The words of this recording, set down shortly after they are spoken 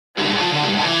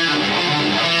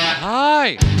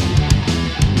Hi!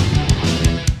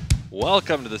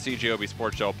 Welcome to the CJOB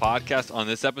Sports Show podcast. On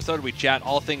this episode, we chat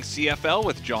all things CFL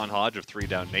with John Hodge of 3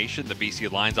 Down Nation. The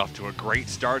BC Lions off to a great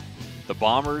start. The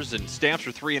Bombers and Stamps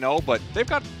are 3-0, but they've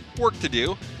got work to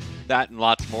do. That and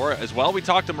lots more as well. We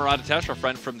talked to Murat Atesh, our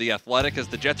friend from The Athletic, as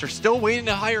the Jets are still waiting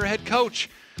to hire a head coach.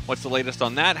 What's the latest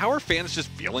on that? How are fans just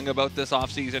feeling about this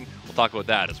offseason? We'll talk about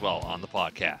that as well on the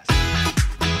podcast.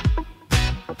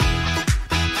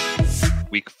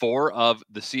 Week 4 of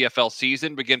the CFL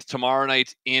season begins tomorrow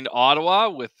night in Ottawa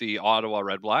with the Ottawa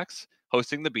Redblacks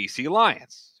hosting the BC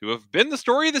Lions, who have been the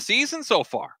story of the season so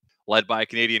far. Led by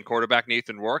Canadian quarterback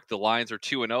Nathan Rourke, the Lions are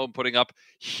 2-0 and putting up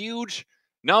huge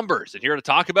numbers. And here to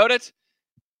talk about it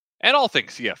and all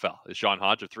things CFL is John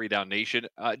Hodge of 3 Down Nation.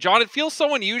 John, it feels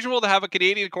so unusual to have a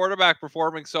Canadian quarterback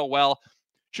performing so well.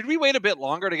 Should we wait a bit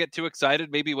longer to get too excited?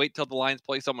 Maybe wait till the Lions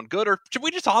play someone good, or should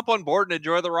we just hop on board and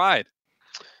enjoy the ride?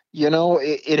 You know,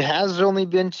 it has only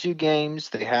been 2 games.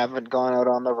 They haven't gone out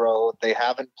on the road. They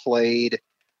haven't played,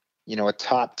 a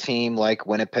top team like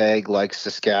Winnipeg, like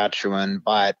Saskatchewan.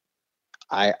 But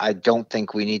I don't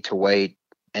think we need to wait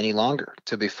any longer,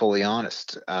 to be fully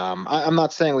honest. I'm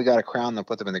not saying we got to crown them,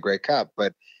 put them in the Grey Cup,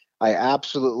 but I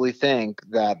absolutely think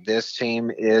that this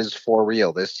team is for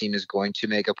real. This team is going to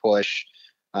make a push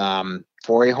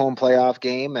for a home playoff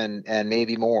game and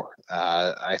maybe more.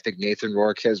 I think Nathan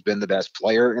Rourke has been the best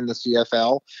player in the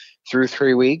CFL through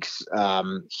 3 weeks.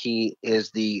 He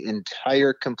is the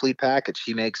entire complete package.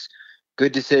 He makes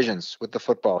good decisions with the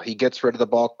football. He gets rid of the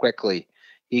ball quickly.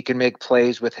 He can make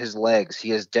plays with his legs.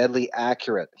 He is deadly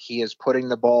accurate. He is putting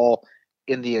the ball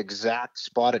in the exact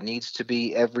spot it needs to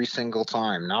be every single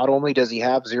time. Not only does he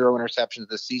have 0 interceptions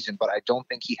this season, but I don't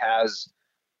think he has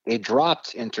a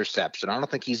dropped interception. I don't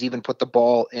think he's even put the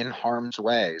ball in harm's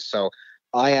way. So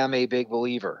I am a big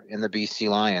believer in the BC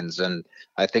Lions, and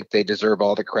I think they deserve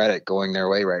all the credit going their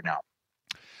way right now.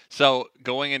 So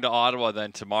going into Ottawa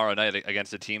then tomorrow night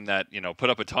against a team that,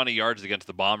 put up a ton of yards against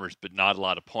the Bombers, but not a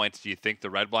lot of points, do you think the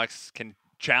Redblacks can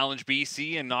challenge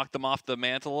BC and knock them off the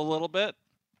mantle a little bit?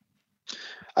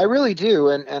 I really do.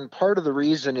 And part of the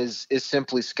reason is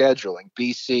simply scheduling.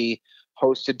 BC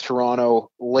hosted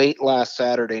Toronto late last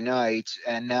Saturday night,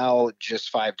 and now just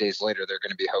 5 days later, they're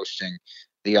going to be hosting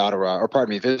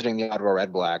visiting the Ottawa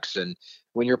Redblacks. And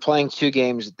when you're playing 2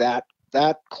 games that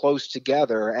close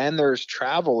together and there's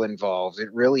travel involved,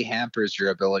 it really hampers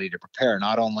your ability to prepare.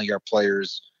 Not only are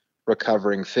players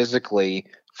recovering physically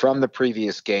from the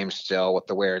previous game still with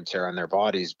the wear and tear on their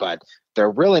bodies, but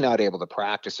they're really not able to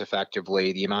practice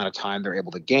effectively. The amount of time they're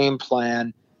able to game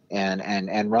plan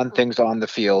and run things on the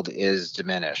field is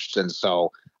diminished. And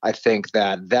so I think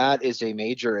that is a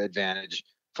major advantage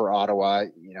for Ottawa.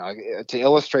 To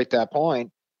illustrate that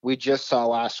point, we just saw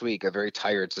last week a very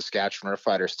tired Saskatchewan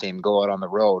Roughriders team go out on the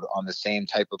road on the same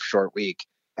type of short week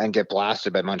and get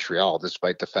blasted by Montreal,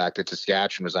 despite the fact that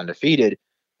Saskatchewan was undefeated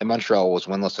and Montreal was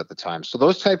winless at the time. So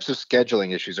those types of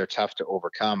scheduling issues are tough to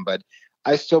overcome, but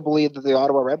I still believe that the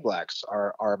Ottawa Redblacks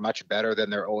are much better than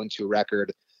their 0-2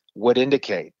 record would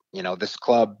indicate. This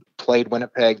club played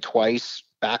Winnipeg twice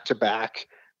back-to-back,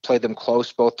 played them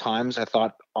close both times. I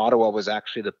thought Ottawa was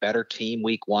actually the better team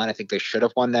week 1. I think they should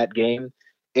have won that game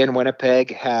in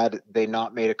Winnipeg had they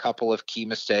not made a couple of key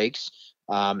mistakes.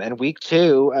 And week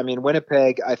 2,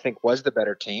 Winnipeg, I think, was the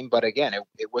better team. But again,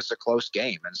 it was a close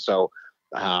game. And so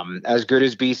as good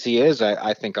as BC is,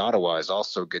 I think Ottawa is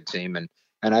also a good team. And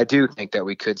I do think that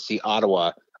we could see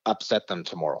Ottawa upset them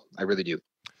tomorrow. I really do.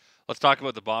 Let's talk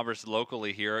about the Bombers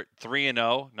locally here.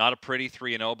 3-0, not a pretty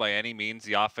 3-0 by any means.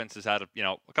 The offense has had a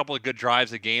couple of good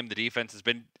drives a game. The defense has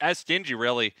been as stingy,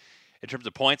 really, in terms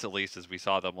of points at least, as we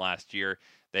saw them last year.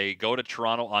 They go to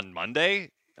Toronto on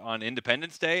Monday, on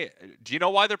Independence Day. Do you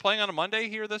know why they're playing on a Monday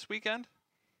here this weekend?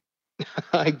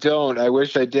 I don't. I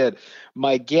wish I did.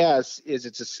 My guess is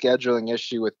it's a scheduling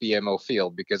issue with BMO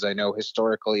Field, because I know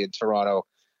historically in Toronto,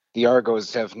 the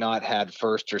Argos have not had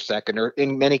first or second, or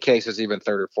in many cases, even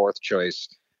third or fourth choice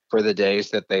for the days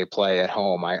that they play at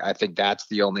home. I think that's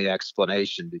the only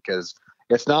explanation, because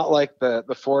it's not like the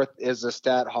 4th is a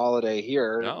stat holiday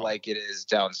here like it is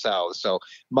down south. So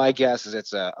my guess is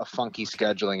it's a funky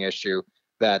scheduling issue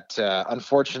that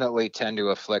unfortunately tend to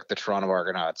afflict the Toronto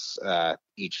Argonauts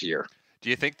each year. Do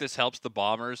you think this helps the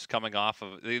Bombers coming off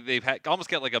of they've almost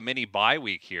get like a mini bye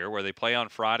week here where they play on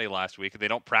Friday last week and they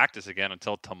don't practice again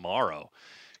until tomorrow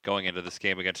going into this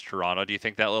game against Toronto? Do you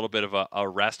think that little bit of a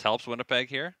rest helps Winnipeg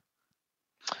here?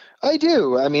 I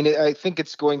do. I think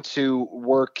it's going to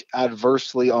work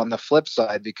adversely on the flip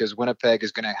side, because Winnipeg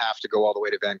is going to have to go all the way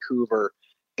to Vancouver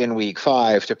in week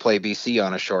 5 to play BC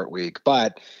on a short week.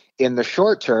 But in the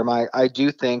short term, I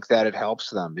do think that it helps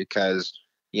them because,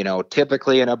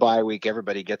 typically in a bye week,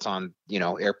 everybody gets on,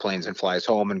 airplanes and flies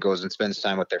home and goes and spends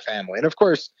time with their family. And of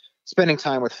course, spending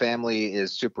time with family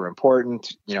is super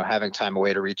important. Having time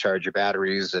away to recharge your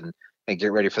batteries and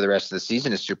get ready for the rest of the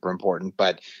season is super important.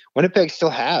 But Winnipeg still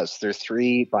has their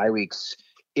 3 bye weeks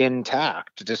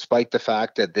intact, despite the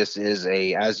fact that this is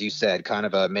as you said, kind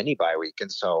of a mini bye week.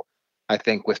 And so I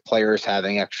think with players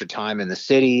having extra time in the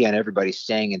city and everybody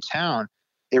staying in town,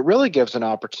 it really gives an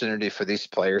opportunity for these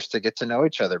players to get to know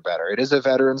each other better. It is a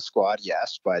veteran squad,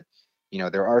 yes, but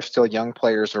there are still young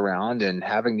players around, and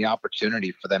having the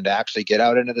opportunity for them to actually get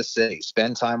out into the city,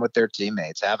 spend time with their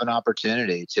teammates, have an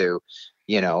opportunity to,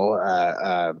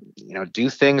 do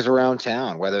things around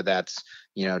town, whether that's,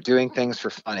 doing things for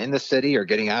fun in the city or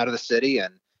getting out of the city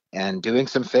and doing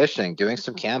some fishing, doing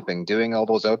some camping, doing all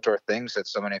those outdoor things that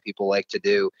so many people like to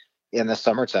do in the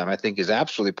summertime, I think is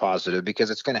absolutely positive because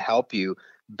it's going to help you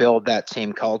build that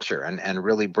team culture and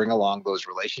really bring along those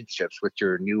relationships with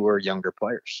your newer, younger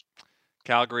players.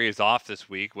 Calgary is off this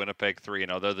week. Winnipeg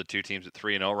 3-0. They're the two teams at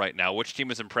 3-0 right now. Which team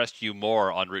has impressed you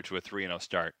more en route to a 3-0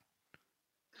 start?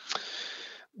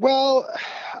 Well,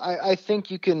 I think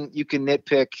you can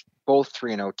nitpick both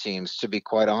 3-0 teams, to be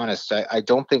quite honest. I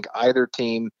don't think either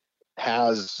team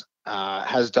has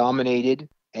dominated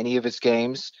any of its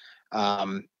games.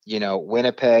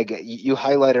 Winnipeg, you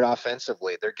highlighted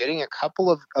offensively. They're getting a couple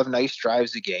of nice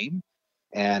drives a game,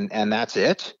 and that's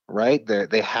it, right?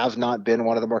 They have not been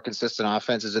one of the more consistent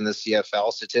offenses in the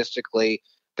CFL. Statistically,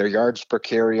 their yards per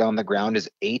carry on the ground is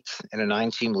 8th in a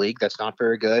 9-team league. That's not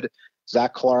very good.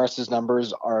 Zach Collaros'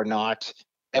 numbers are not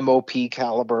MOP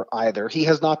caliber either. He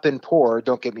has not been poor,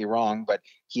 don't get me wrong, but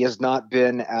he has not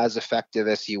been as effective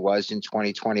as he was in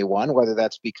 2021, whether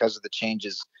that's because of the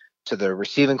changes to the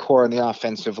receiving core and the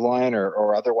offensive line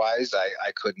or otherwise,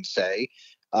 I couldn't say.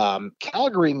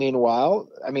 Calgary, meanwhile,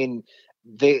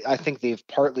 I think they've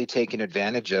partly taken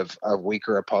advantage of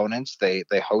weaker opponents. They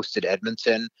hosted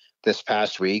Edmonton this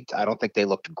past week. I don't think they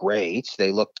looked great.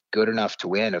 They looked good enough to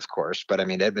win, of course, but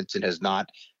Edmonton has not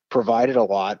provided a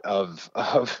lot of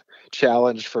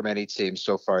challenge for many teams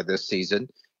so far this season.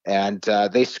 And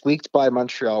they squeaked by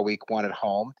Montreal week 1 at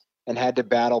home and had to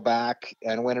battle back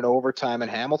and win in overtime in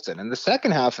Hamilton. And the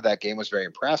second half of that game was very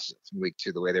impressive in week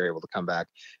 2, the way they were able to come back.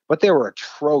 But they were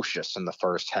atrocious in the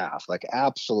first half, like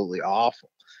absolutely awful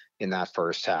in that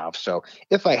first half. So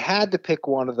if I had to pick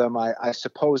one of them, I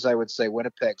suppose I would say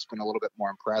Winnipeg's been a little bit more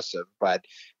impressive. But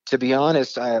to be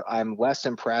honest, I'm less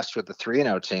impressed with the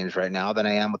 3-0 teams right now than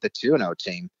I am with the 2-0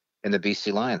 team in the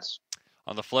BC Lions.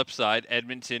 On the flip side,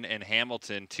 Edmonton and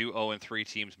Hamilton, 2-0-3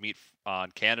 teams meet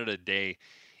on Canada Day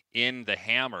in the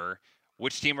Hammer.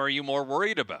 Which team are you more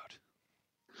worried about?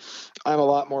 I'm a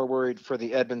lot more worried for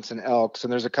the Edmonton Elks,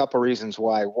 and there's a couple reasons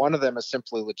why. One of them is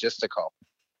simply logistical.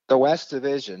 The West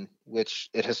Division, which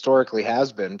it historically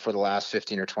has been for the last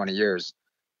 15 or 20 years,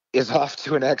 is off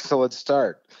to an excellent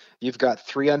start. You've got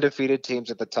 3 undefeated teams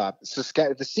at the top.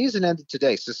 The season ended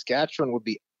today. Saskatchewan would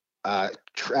be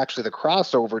actually the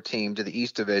crossover team to the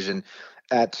East Division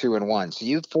at 2-1. So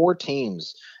you have 4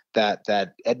 teams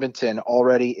that Edmonton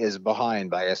already is behind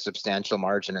by a substantial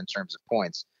margin in terms of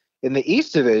points. In the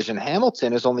East Division,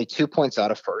 Hamilton is only 2 points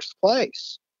out of first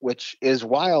place, which is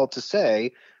wild to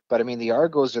say. But the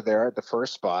Argos are there at the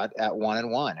first spot at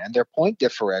 1-1, and their point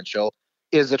differential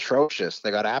is atrocious.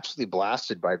 They got absolutely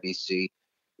blasted by BC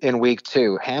in week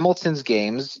 2. Hamilton's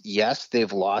games, yes,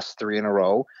 they've lost 3 in a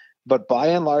row, but by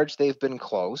and large, they've been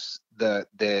close. The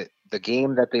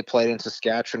game that they played in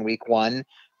Saskatchewan week 1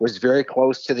 was very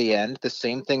close to the end. The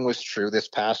same thing was true this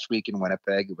past week in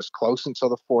Winnipeg. It was close until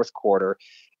the fourth quarter,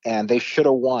 and they should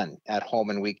have won at home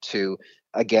in week 2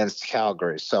 against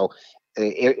Calgary. So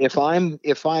if I'm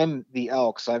the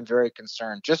Elks, I'm very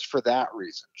concerned just for that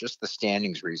reason, just the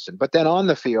standings reason. But then on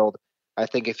the field, I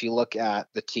think if you look at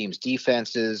the team's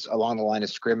defenses along the line of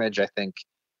scrimmage, I think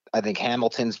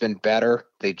Hamilton's been better.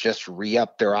 They just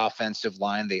re-upped their offensive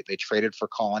line. They traded for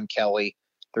Colin Kelly.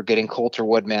 They're getting Coulter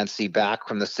Woodmansee back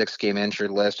from the 6-game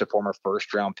injured list, a former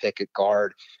first-round pick at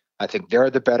guard. I think they're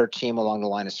the better team along the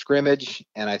line of scrimmage,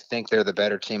 and I think they're the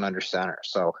better team under center.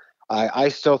 So I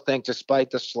still think,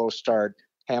 despite the slow start,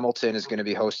 Hamilton is going to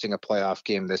be hosting a playoff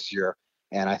game this year.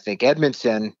 And I think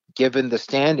Edmonton, given the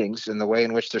standings and the way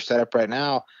in which they're set up right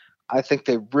now, I think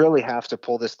they really have to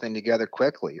pull this thing together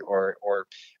quickly, or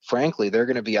frankly, they're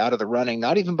going to be out of the running,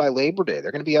 not even by Labor Day.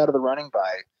 They're going to be out of the running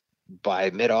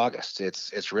by mid-August.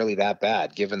 It's really that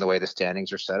bad, given the way the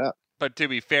standings are set up. But to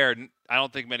be fair, I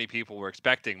don't think many people were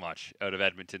expecting much out of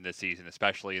Edmonton this season,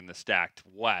 especially in the stacked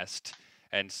West.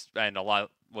 and a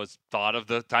lot was thought of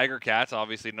the Tiger Cats.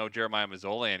 Obviously, no Jeremiah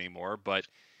Mazzola anymore, but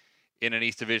in an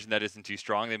East Division that isn't too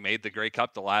strong, they made the Grey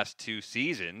Cup the last 2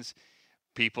 seasons.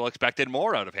 People expected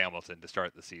more out of Hamilton to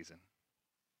start the season.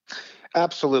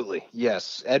 Absolutely,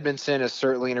 yes. Edmonton is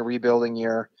certainly in a rebuilding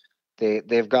year.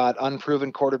 They've got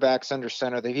unproven quarterbacks under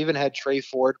center. They've even had Trey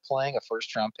Ford playing, a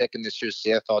first-round pick in this year's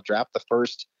CFL draft, the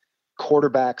first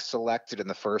quarterback selected in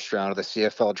the first round of the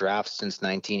CFL draft since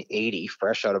 1980,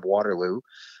 fresh out of Waterloo.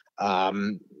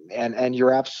 And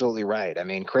you're absolutely right. I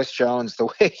mean, Chris Jones, the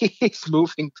way he's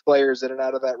moving players in and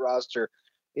out of that roster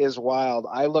is wild.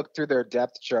 I looked through their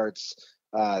depth charts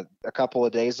a couple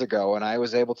of days ago, and I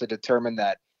was able to determine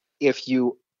that if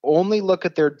you only look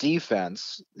at their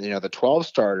defense, the 12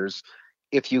 starters,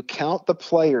 if you count the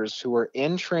players who were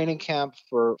in training camp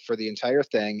for the entire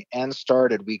thing and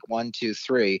started week 1, 2,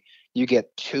 3, you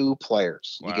get 2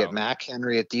 players. Wow. You get Mac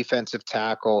Henry at defensive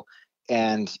tackle,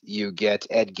 and you get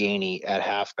Ed Gainey at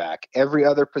halfback. Every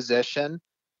other position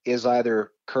is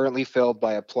either currently filled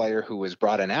by a player who was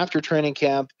brought in after training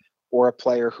camp, or a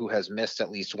player who has missed at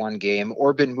least one game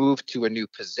or been moved to a new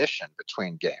position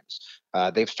between games.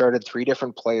 They've started 3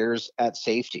 different players at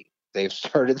safety. They've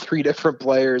started 3 different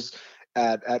players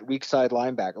at weak side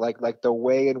linebacker. Like the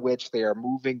way in which they are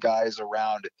moving guys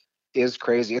around is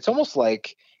crazy. It's almost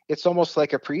like a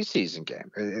preseason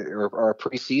game or a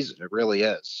preseason. It really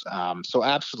is. So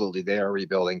absolutely, they are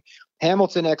rebuilding.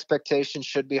 Hamilton expectations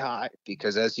should be high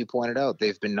because, as you pointed out,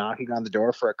 they've been knocking on the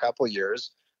door for a couple of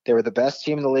years. They were the best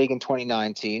team in the league in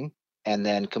 2019 and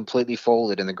then completely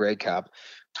folded in the Grey Cup.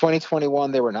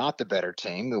 2021, they were not the better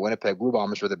team. The Winnipeg Blue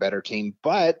Bombers were the better team,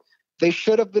 but they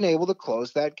should have been able to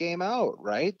close that game out,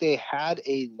 right? They had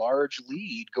a large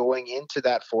lead going into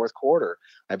that fourth quarter.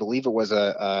 I believe it was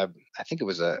a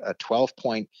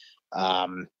 12-point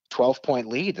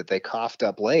lead that they coughed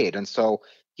up late. And so,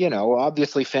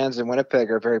 obviously fans in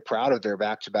Winnipeg are very proud of their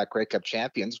back-to-back Grey Cup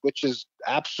champions, which is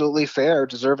absolutely fair,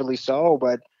 deservedly so.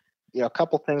 But, a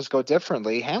couple things go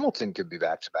differently. Hamilton could be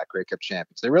back-to-back Grey Cup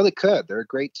champions. They really could. They're a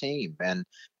great team.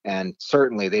 And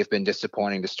certainly they've been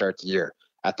disappointing to start the year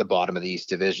at the bottom of the East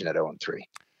Division at 0-3.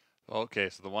 Okay,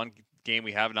 so the one game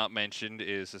we have not mentioned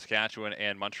is Saskatchewan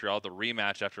and Montreal, the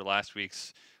rematch after last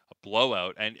week's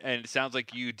blowout. And it sounds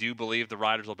like you do believe the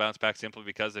Riders will bounce back simply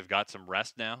because they've got some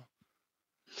rest now?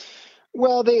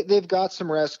 Well, they've got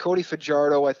some rest. Cody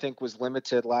Fajardo, I think, was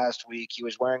limited last week. He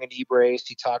was wearing a knee brace.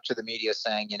 He talked to the media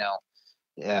saying,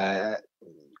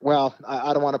 well,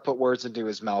 I don't want to put words into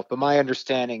his mouth, but my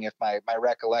understanding, if my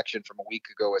recollection from a week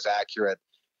ago is accurate,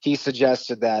 he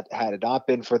suggested that had it not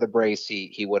been for the brace,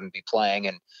 he wouldn't be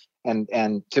playing.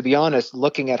 And to be honest,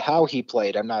 looking at how he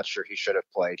played, I'm not sure he should have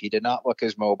played. He did not look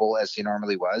as mobile as he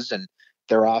normally was, and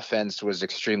their offense was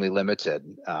extremely limited.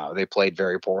 They played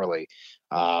very poorly.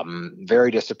 Very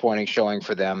disappointing showing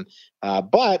for them.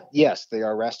 But yes, they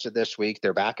are rested this week.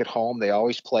 They're back at home. They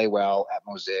always play well at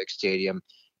Mosaic Stadium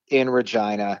in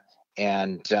Regina.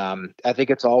 And I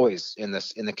think it's always in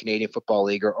the Canadian Football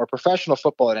League or professional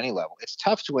football at any level. It's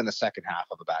tough to win the second half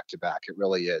of a back-to-back. It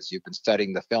really is. You've been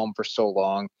studying the film for so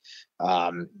long.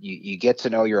 You get to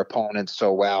know your opponent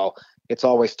so well. It's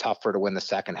always tougher to win the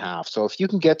second half. So if you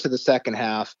can get to the second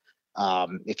half,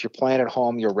 if you're playing at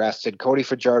home, you're rested. Cody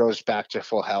Fajardo is back to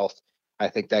full health. I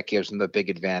think that gives them the big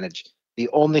advantage. The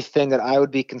only thing that I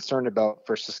would be concerned about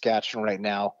for Saskatchewan right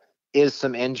now is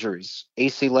some injuries.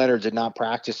 AC Leonard did not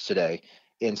practice today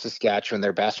in Saskatchewan,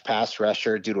 their best pass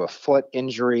rusher, due to a foot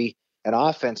injury. And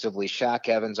offensively, Shaq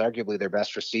Evans, arguably their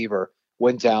best receiver,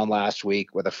 went down last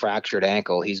week with a fractured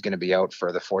ankle. He's going to be out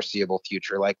for the foreseeable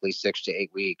future, likely 6 to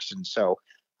 8 weeks. And so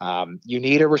you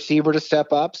need a receiver to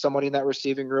step up, somebody in that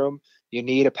receiving room. You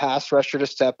need a pass rusher to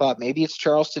step up. Maybe it's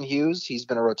Charleston Hughes. He's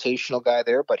been a rotational guy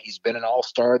there, but he's been an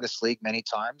all-star in this league many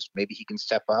times. Maybe he can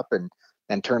step up and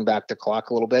turn back the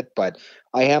clock a little bit. But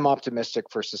I am optimistic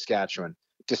for Saskatchewan,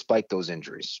 despite those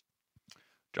injuries.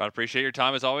 John, appreciate your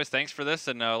time as always. Thanks for this,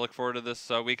 and look forward to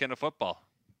this weekend of football.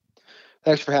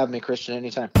 Thanks for having me, Christian.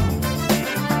 Anytime. The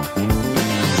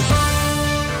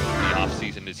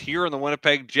offseason is here, and the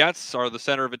Winnipeg Jets are the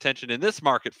center of attention in this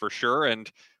market for sure,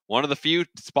 and one of the few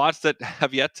spots that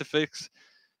have yet to fix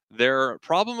their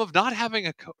problem of not having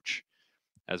a coach.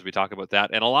 As we talk about that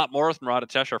and a lot more with Murat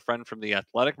Atesh, our friend from The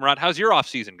Athletic. Murat, how's your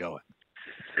offseason going?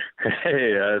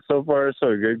 Hey, so far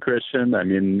so good, Christian. I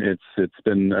mean, it's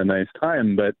been a nice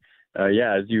time, but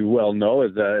as you well know,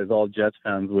 as all Jets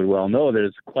fans would well know,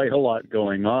 there's quite a lot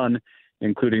going on,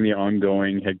 including the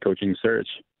ongoing head coaching search.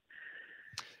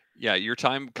 Yeah, your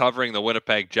time covering the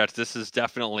Winnipeg Jets, this is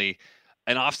definitely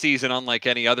an offseason unlike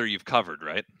any other you've covered,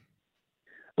 right?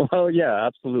 Well, yeah,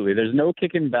 absolutely. There's no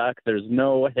kicking back. There's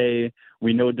no, hey,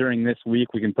 we know during this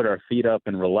week we can put our feet up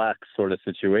and relax sort of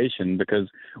situation, because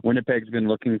Winnipeg's been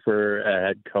looking for a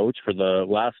head coach for the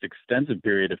last extensive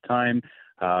period of time.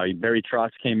 Barry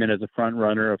Trotz came in as a front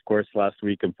runner. Of course, last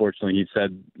week, unfortunately, he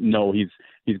said no, he's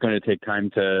going to take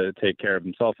time to take care of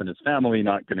himself and his family,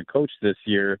 not going to coach this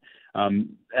year.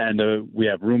 And we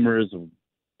have rumors of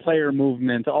player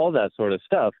movement, all that sort of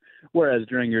stuff. Whereas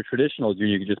during your traditional June,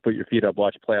 you could just put your feet up,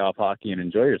 watch playoff hockey, and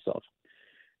enjoy yourself.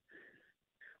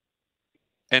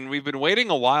 And we've been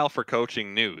waiting a while for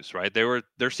coaching news, right?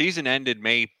 Their season ended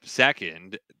May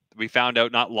 2nd. We found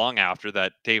out not long after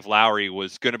that Dave Lowry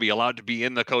was going to be allowed to be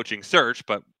in the coaching search,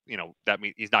 but that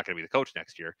means he's not going to be the coach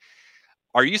next year.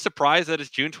 Are you surprised that it's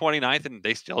June 29th and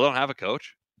they still don't have a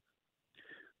coach?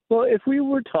 Well, if we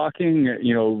were talking,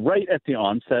 right at the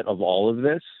onset of all of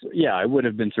this, yeah, I would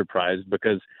have been surprised,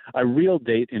 because a real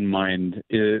date in mind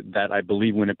that I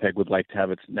believe Winnipeg would like to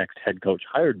have its next head coach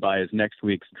hired by is next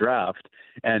week's draft.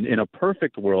 And in a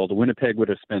perfect world, Winnipeg would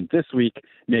have spent this week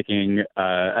making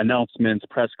announcements,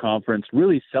 press conference,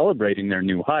 really celebrating their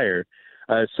new hire.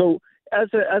 So as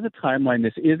a timeline,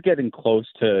 this is getting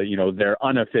close to, their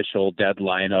unofficial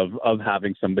deadline of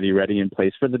having somebody ready in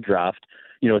place for the draft.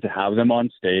 To have them on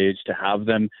stage, to have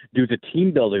them do the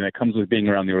team building that comes with being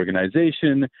around the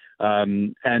organization,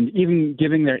 and even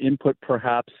giving their input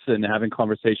perhaps, and having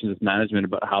conversations with management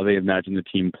about how they imagine the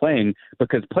team playing,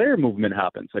 because player movement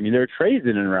happens. I mean, there are trades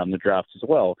in and around the draft as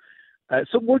well.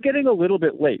 So we're getting a little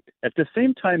bit late. At the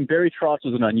same time, Barry Trotz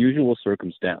was an unusual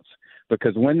circumstance,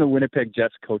 because when the Winnipeg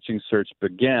Jets coaching search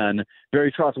began,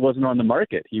 Barry Trotz wasn't on the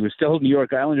market. He was still New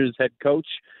York Islanders head coach.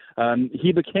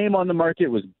 He became on the market,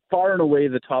 was far and away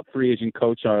the top free agent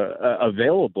coach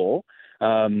available,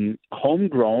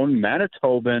 homegrown,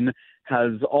 Manitoban,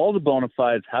 has all the bona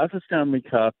fides, has a Stanley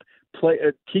Cup,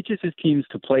 teaches his teams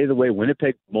to play the way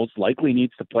Winnipeg most likely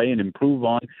needs to play and improve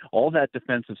on, all that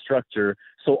defensive structure.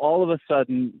 So all of a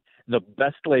sudden, the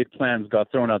best laid plans got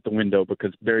thrown out the window,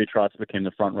 because Barry Trotz became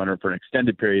the front runner for an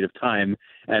extended period of time.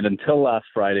 And until last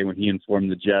Friday, when he informed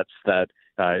the Jets that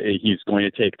he's going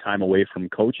to take time away from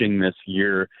coaching this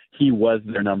year, he was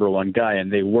their number one guy,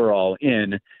 and they were all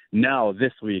in. Now,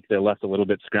 this week, they're left a little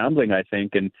bit scrambling, I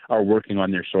think, and are working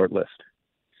on their short list.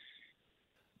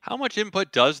 How much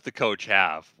input does the coach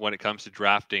have when it comes to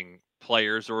drafting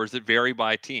players, or is it vary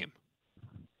by team?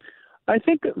 I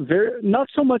think not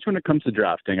so much when it comes to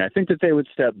drafting. I think that they would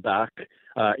step back.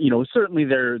 Certainly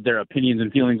their opinions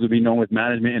and feelings would be known with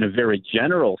management in a very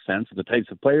general sense of the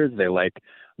types of players they like.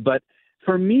 But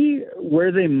for me,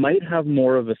 where they might have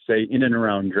more of a say in and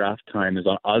around draft time is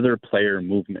on other player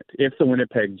movement. If the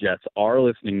Winnipeg Jets are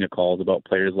listening to calls about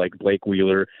players like Blake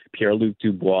Wheeler, Pierre-Luc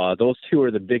Dubois, those two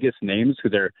are the biggest names who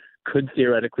there could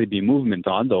theoretically be movement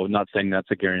on, though not saying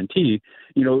that's a guarantee.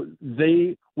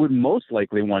 They would most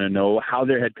likely want to know how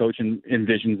their head coach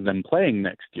envisions them playing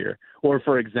next year. Or,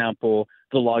 for example,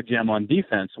 the logjam on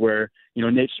defense, where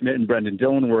Nate Schmidt and Brendan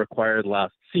Dillon were acquired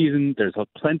last season. There's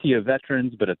plenty of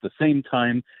veterans, but at the same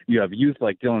time, you have youth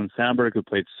like Dylan Samberg, who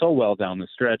played so well down the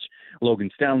stretch.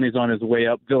 Logan Stanley's on his way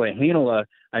up. Ville Heinola,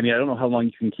 I don't know how long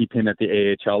you can keep him at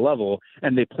the AHL level,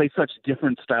 and they play such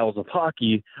different styles of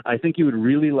hockey. I think you would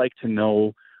really like to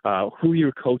know who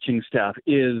your coaching staff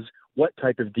is, what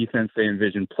type of defense they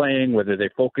envision playing, whether they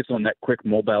focus on that quick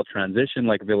mobile transition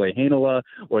like Ville Heinola,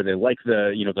 or they like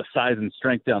the size and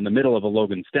strength down the middle of a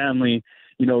Logan Stanley.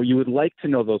 You would like to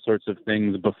know those sorts of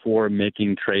things before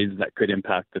making trades that could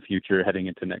impact the future heading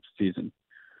into next season.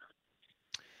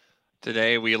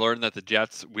 Today, we learned that the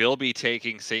Jets will be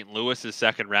taking St. Louis's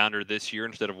second rounder this year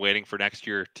instead of waiting for next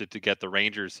year to get the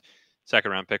Rangers'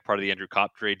 second round pick, part of the Andrew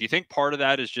Kopp trade. Do you think part of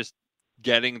that is just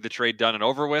getting the trade done and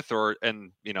over with,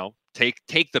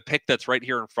 take the pick that's right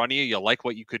here in front of you? You like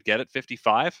what you could get at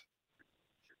 55?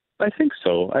 I think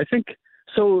so.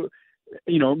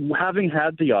 Having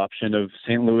had the option of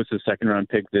St. Louis's second round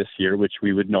pick this year, which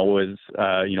we would know is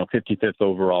 55th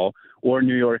overall, or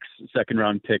New York's second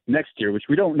round pick next year, which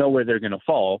we don't know where they're going to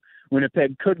fall,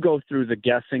 Winnipeg could go through the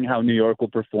guessing how New York will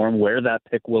perform, where that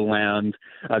pick will land.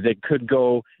 They could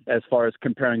go as far as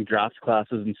comparing draft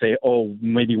classes and say, oh,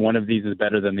 maybe one of these is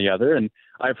better than the other. And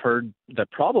I've heard that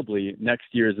probably next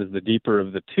year's is the deeper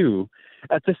of the two.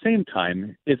 At the same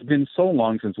time, it's been so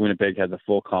long since Winnipeg had the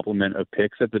full complement of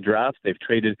picks at the draft. They've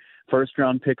traded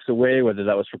first-round picks away, whether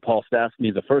that was for Paul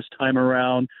Stastny the first time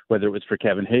around, whether it was for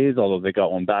Kevin Hayes, although they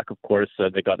got one back, of course.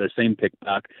 They got their same pick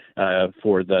back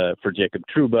for Jacob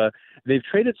Trouba. They've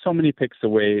traded so many picks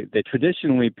away. They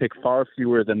traditionally pick far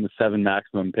fewer than the 7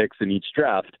 maximum picks in each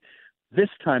draft. This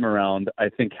time around, I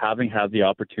think having had the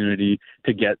opportunity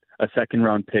to get a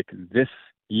second-round pick this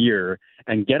year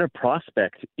and get a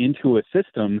prospect into a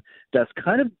system that's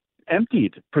kind of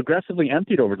progressively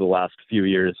emptied over the last few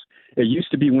years. It used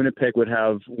to be Winnipeg would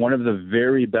have one of the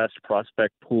very best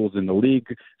prospect pools in the league.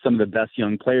 Some of the best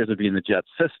young players would be in the Jets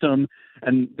system,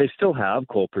 and they still have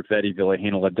Cole Perfetti, Ville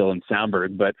Heinola, Dylan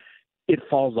Samberg, but it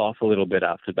falls off a little bit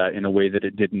after that in a way that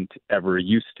it didn't ever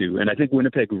used to. And I think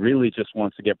Winnipeg really just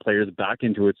wants to get players back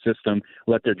into its system,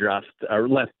 let their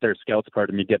scouts,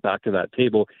 get back to that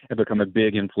table and become a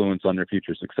big influence on their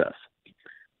future success.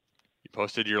 You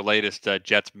posted your latest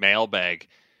Jets mailbag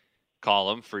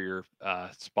column for your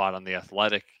spot on The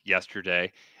Athletic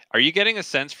yesterday. Are you getting a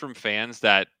sense from fans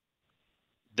that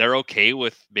they're okay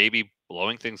with maybe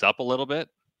blowing things up a little bit?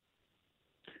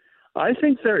 I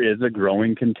think there is a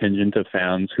growing contingent of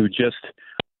fans who just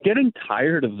getting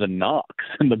tired of the knocks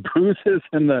and the bruises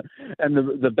and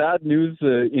the bad news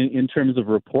in terms of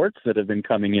reports that have been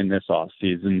coming in this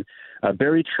offseason.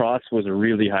 Barry Trotz was a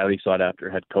really highly sought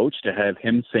after head coach. To have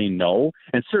him say no,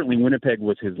 and certainly Winnipeg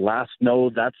was his last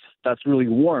no, that's really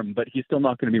warm, but he's still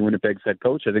not going to be Winnipeg's head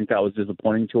coach. I think that was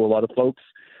disappointing to a lot of folks.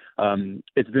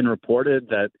 It's been reported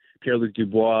that Pierre-Luc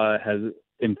Dubois has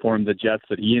informed the Jets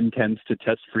that he intends to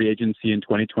test free agency in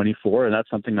 2024, and that's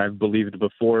something I've believed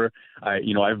before.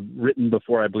 I've written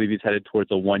before. I believe he's headed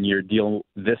towards a one-year deal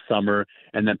this summer,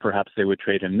 and then perhaps they would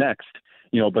trade him next.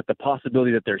 But the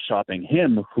possibility that they're shopping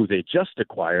him, who they just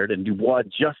acquired, and Dubois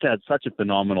just had such a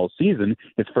phenomenal season,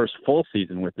 his first full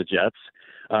season with the Jets.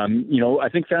 I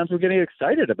think fans were getting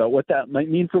excited about what that might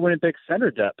mean for Winnipeg's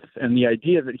center depth. And the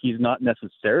idea that he's not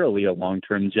necessarily a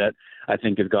long-term Jet, I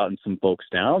think, has gotten some folks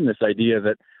down. This idea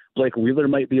that Blake Wheeler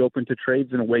might be open to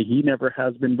trades in a way he never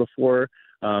has been before.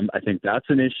 I think that's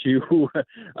an issue.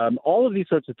 All of these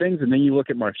sorts of things. And then you look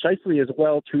at Mark Scheifele as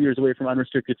well, 2 years away from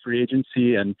unrestricted free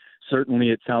agency. And certainly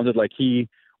it sounded like he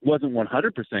wasn't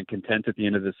 100% content at the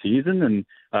end of the season.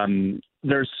 And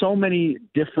there's so many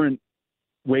different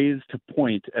ways to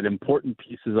point at important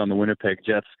pieces on the Winnipeg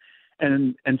Jets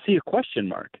and see a question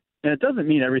mark. And it doesn't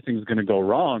mean everything's going to go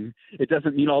wrong. It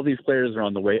doesn't mean all these players are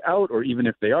on the way out, or even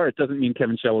if they are, it doesn't mean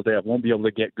Kevin Cheveldayoff won't be able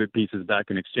to get good pieces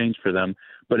back in exchange for them.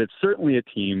 But it's certainly a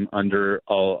team under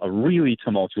a really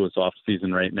tumultuous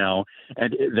offseason right now.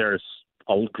 And there's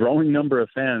a growing number of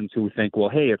fans who think, well,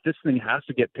 hey, if this thing has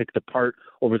to get picked apart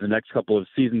over the next couple of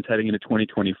seasons heading into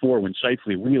 2024, when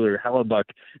Scheifele, Wheeler, Hellebuck,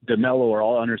 DeMello are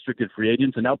all unrestricted free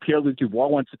agents, and now Pierre-Luc Dubois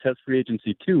wants to test free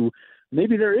agency too,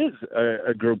 maybe there is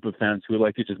a group of fans who would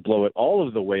like to just blow it all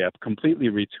of the way up, completely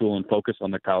retool and focus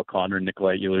on the Kyle Connor and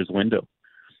Nikolai Ehlers window.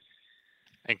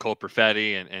 And Cole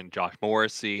Perfetti and Josh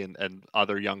Morrissey and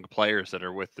other young players that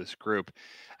are with this group.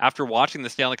 After watching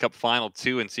the Stanley Cup Final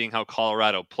 2 and seeing how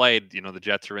Colorado played, the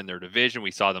Jets are in their division.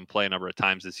 We saw them play a number of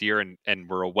times this year, and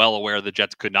we're well aware the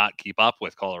Jets could not keep up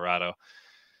with Colorado.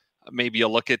 Maybe you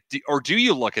look at, or do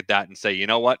you look at that and say, you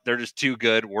know what, they're just too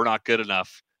good. We're not good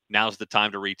enough. Now's the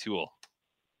time to retool.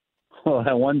 Well,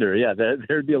 I wonder. Yeah,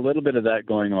 there'd be a little bit of that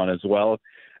going on as well.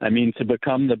 I mean, to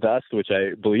become the best, which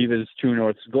I believe is True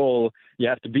North's goal, you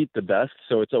have to beat the best.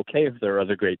 So it's okay if there are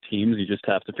other great teams. You just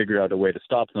have to figure out a way to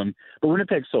stop them. But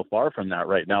Winnipeg's so far from that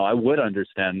right now. I would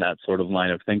understand that sort of line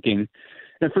of thinking.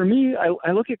 And for me,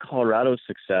 I look at Colorado's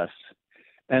success,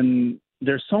 and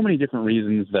there's so many different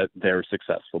reasons that they're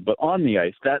successful. But on the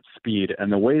ice, that speed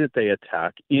and the way that they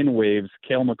attack in waves,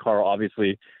 Cale Makar,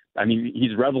 obviously, I mean,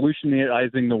 he's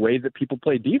revolutionizing the way that people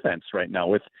play defense right now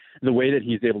with the way that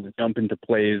he's able to jump into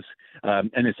plays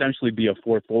and essentially be a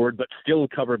 4-forward, but still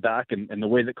cover back, and the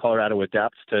way that Colorado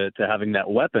adapts to having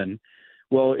that weapon.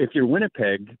 Well, if you're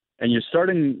Winnipeg and you're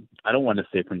starting, I don't want to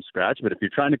say from scratch, but if you're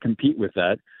trying to compete with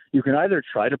that, you can either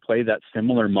try to play that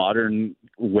similar modern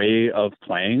way of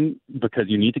playing because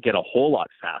you need to get a whole lot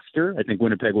faster. I think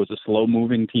Winnipeg was a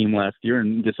slow-moving team last year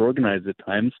and disorganized at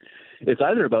times. It's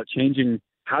either about changing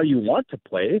how you want to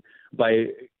play by,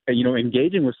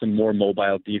 engaging with some more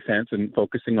mobile defense and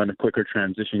focusing on a quicker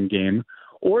transition game,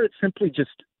 or it's simply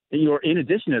just, in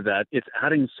addition to that, it's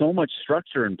adding so much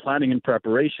structure and planning and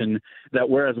preparation that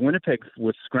whereas Winnipeg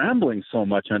was scrambling so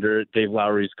much under Dave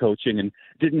Lowry's coaching and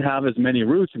didn't have as many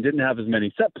routes and didn't have as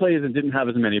many set plays and didn't have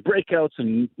as many breakouts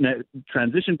and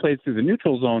transition plays through the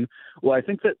neutral zone, well, I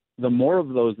think that the more of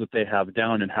those that they have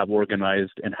down and have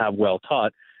organized and have well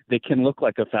taught, they can look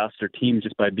like a faster team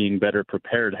just by being better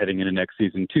prepared heading into next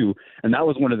season too. And that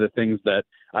was one of the things that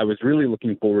I was really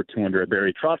looking forward to under a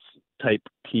Barry Trotz type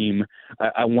team.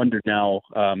 I wonder now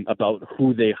about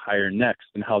who they hire next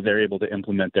and how they're able to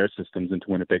implement their systems into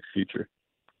Winnipeg's future.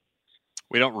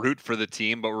 We don't root for the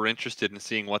team, but we're interested in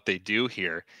seeing what they do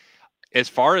here. as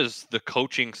far as the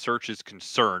coaching search is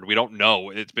concerned, we don't know.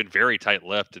 It's been very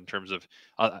tight-lipped in terms of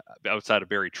outside of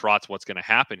Barry Trotz what's going to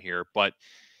happen here. But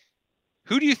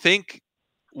who do you think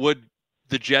would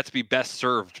the Jets be best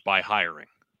served by hiring?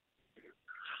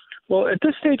 Well, at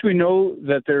this stage, we know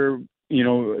that they're,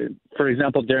 for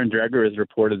example, Darren Dreger has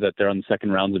reported that they're on the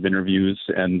second rounds of interviews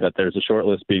and that there's a short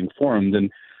list being formed.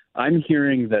 And I'm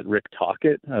hearing that Rick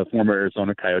Tocchet, a former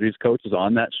Arizona Coyotes coach, is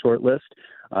on that short list.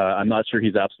 I'm not sure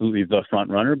he's absolutely the front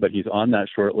runner, but he's on that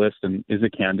short list and is a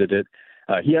candidate.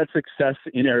 He had success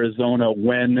in Arizona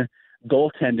when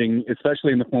goaltending,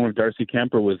 especially in the form of Darcy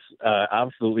Kemper, was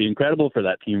absolutely incredible for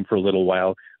that team for a little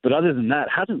while. But other than that,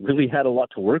 hasn't really had a lot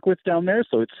to work with down there.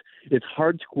 So it's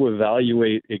hard to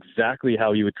evaluate exactly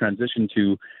how he would transition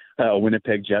to a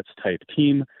Winnipeg Jets type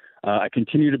team. I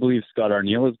continue to believe Scott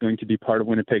Arniel is going to be part of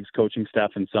Winnipeg's coaching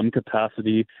staff in some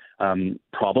capacity,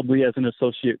 probably as an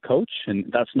associate coach, and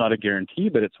that's not a guarantee,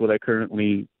 but it's what I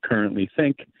currently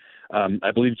think.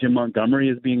 I believe Jim Montgomery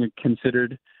is being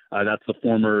considered. That's the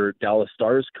former Dallas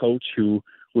Stars coach who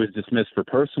was dismissed for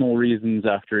personal reasons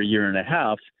after a year and a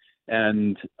half,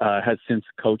 and has since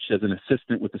coached as an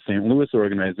assistant with the St. Louis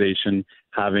organization,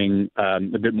 having a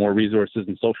bit more resources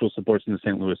and social supports in the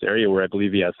St. Louis area where I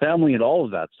believe he has family and all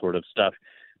of that sort of stuff.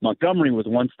 Montgomery was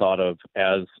once thought of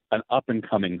as an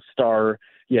up-and-coming star.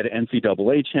 He had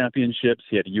NCAA championships.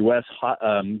 He had U.S.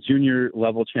 junior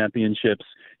level championships.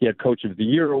 He had Coach of the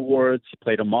Year awards. He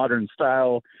played a modern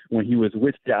style. When he was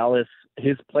with Dallas,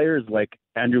 his players like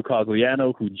Andrew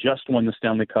Cogliano, who just won the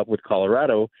Stanley Cup with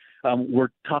Colorado,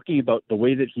 were talking about the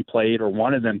way that he played or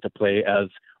wanted them to play as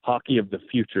hockey of the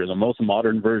future, the most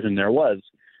modern version there was.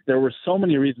 There were so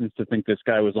many reasons to think this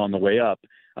guy was on the way up.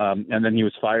 And then he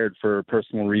was fired for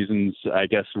personal reasons, I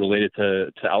guess, related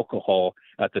to alcohol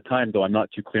at the time, though I'm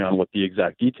not too clear on what the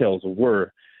exact details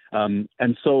were.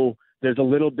 And so there's a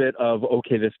little bit of,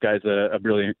 okay, this guy's a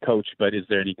brilliant coach, but is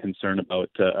there any concern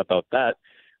about that?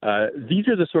 These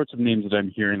are the sorts of names that I'm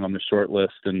hearing on the short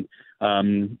list.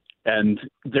 And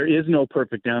there is no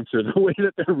perfect answer the way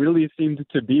that there really seemed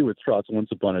to be with Trotz once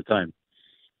upon a time.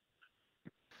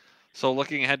 So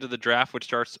looking ahead to the draft, which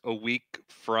starts a week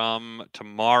from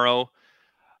tomorrow,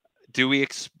 we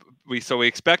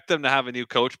expect them to have a new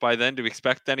coach by then? Do we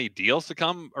expect any deals to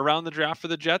come around the draft for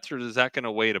the Jets, or is that going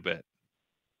to wait a bit?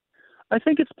 I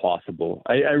think it's possible.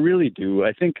 I really do.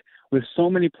 I think with so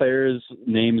many players'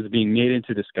 names being made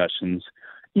into discussions,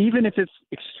 even if it's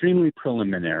extremely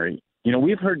preliminary,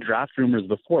 we've heard draft rumors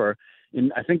before.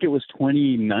 I think it was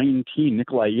 2019,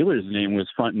 Nikolai Ehlers' name was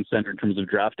front and center in terms of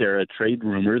draft era trade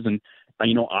rumors. And,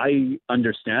 I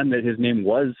understand that his name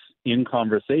was in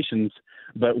conversations,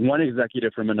 but one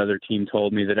executive from another team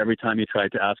told me that every time he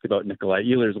tried to ask about Nikolai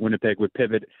Ehlers, Winnipeg would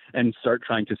pivot and start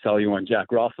trying to sell you on Jack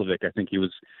Roslovic. I think he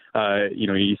was,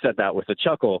 he said that with a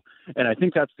chuckle. And I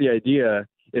think that's the idea,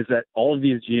 is that all of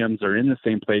these GMs are in the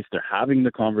same place. They're having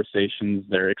the conversations.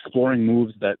 They're exploring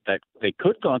moves that they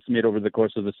could consummate over the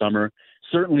course of the summer.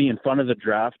 Certainly in front of the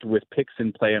draft with picks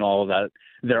in play and all of that,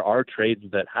 there are trades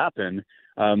that happen.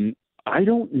 I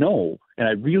don't know, and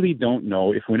I really don't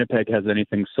know if Winnipeg has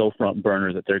anything so front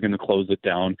burner that they're going to close it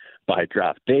down by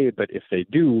draft day. But if they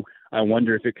do, I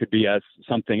wonder if it could be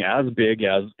something as big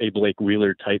as a Blake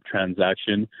Wheeler type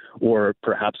transaction, or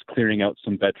perhaps clearing out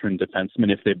some veteran defensemen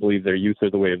if they believe their youth are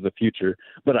the way of the future.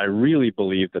 But I really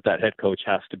believe that head coach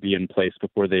has to be in place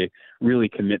before they really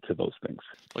commit to those things.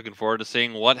 Looking forward to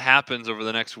seeing what happens over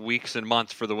the next weeks and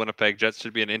months for the Winnipeg Jets.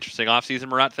 Should be an interesting offseason.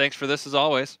 Murat, thanks for this as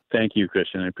always. Thank you,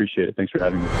 Christian. I appreciate it. Thanks for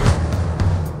having me.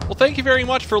 Well, thank you very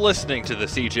much for listening to the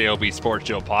CJOB Sports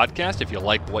Show podcast. If you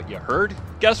like what you heard,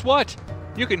 guess what?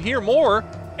 You can hear more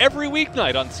every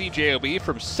weeknight on CJOB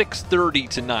from 6:30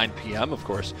 to 9 p.m. Of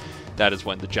course, that is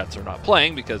when the Jets are not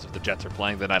playing, because if the Jets are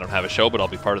playing, then I don't have a show, but I'll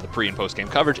be part of the pre- and post-game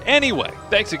coverage. Anyway,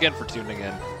 thanks again for tuning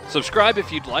in. Subscribe if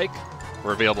you'd like.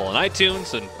 We're available on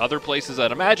iTunes and other places,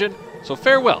 I'd imagine. So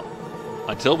farewell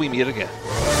until we meet again.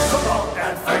 So long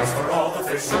and thanks for all the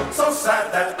fish. So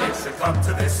sad that it should come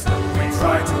to this. We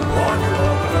try to warn you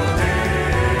all, but oh dear.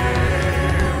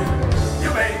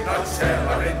 You may not share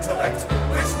our intellect,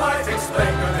 which might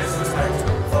explain your